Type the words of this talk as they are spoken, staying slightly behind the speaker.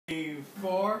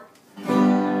4.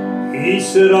 He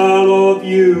said, I love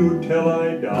you till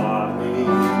I die.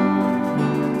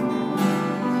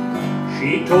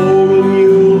 She told him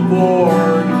you'll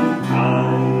forget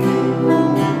time.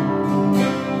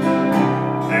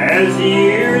 As the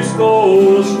years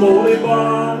go slowly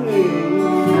by,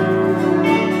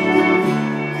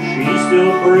 she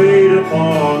still preyed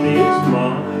upon his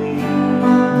mind.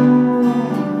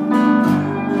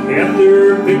 Kept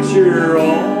her picture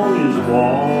on his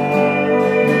wall.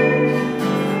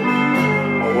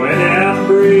 Went out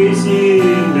crazy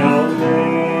now and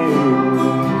then.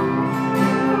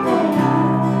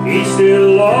 He still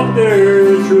loved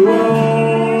her through it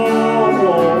all,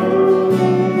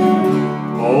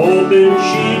 hoping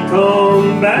she'd come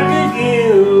back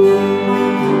again.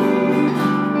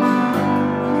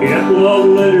 Kept love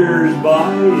letters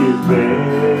by his bed.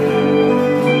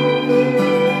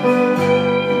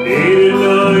 Dated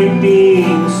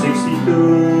 1962.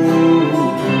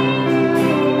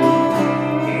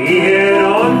 He had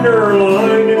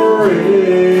underlined in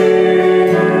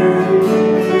red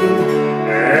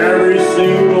every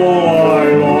single I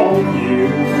love you.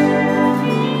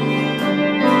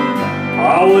 I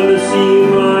went to see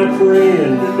my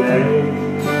friend today.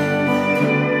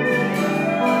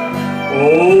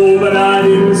 Oh, but I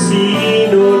didn't see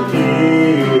no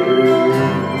tears.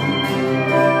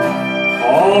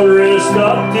 All dressed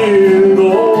up to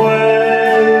go away.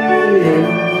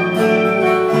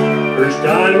 First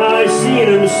time I seen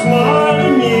him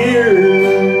smiling near.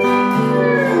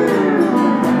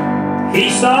 He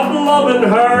stopped loving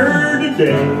her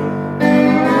today.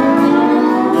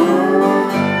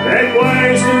 That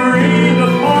was to read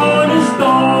upon his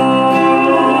door,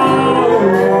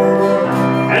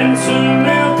 and soon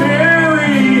they'll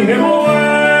carry him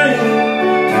away.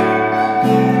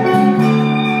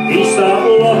 He stopped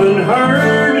loving her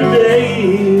today.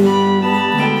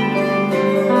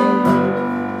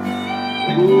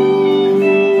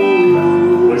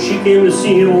 When she came to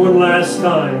see him one last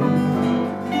time,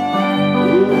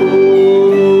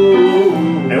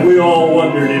 and we all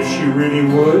wondered if she really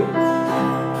would.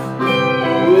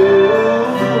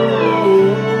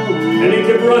 And it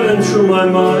kept running through my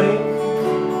mind.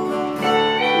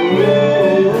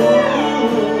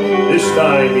 This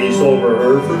time he's over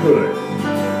her for good.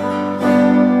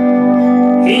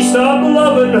 He stopped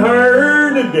loving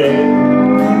her today.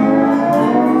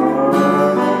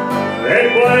 That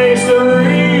place to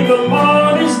read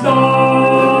upon his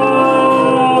door,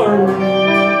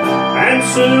 and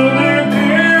soon they'll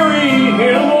carry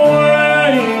him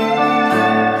away.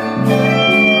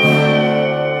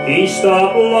 He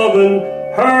stopped loving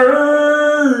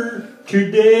her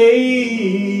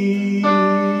today.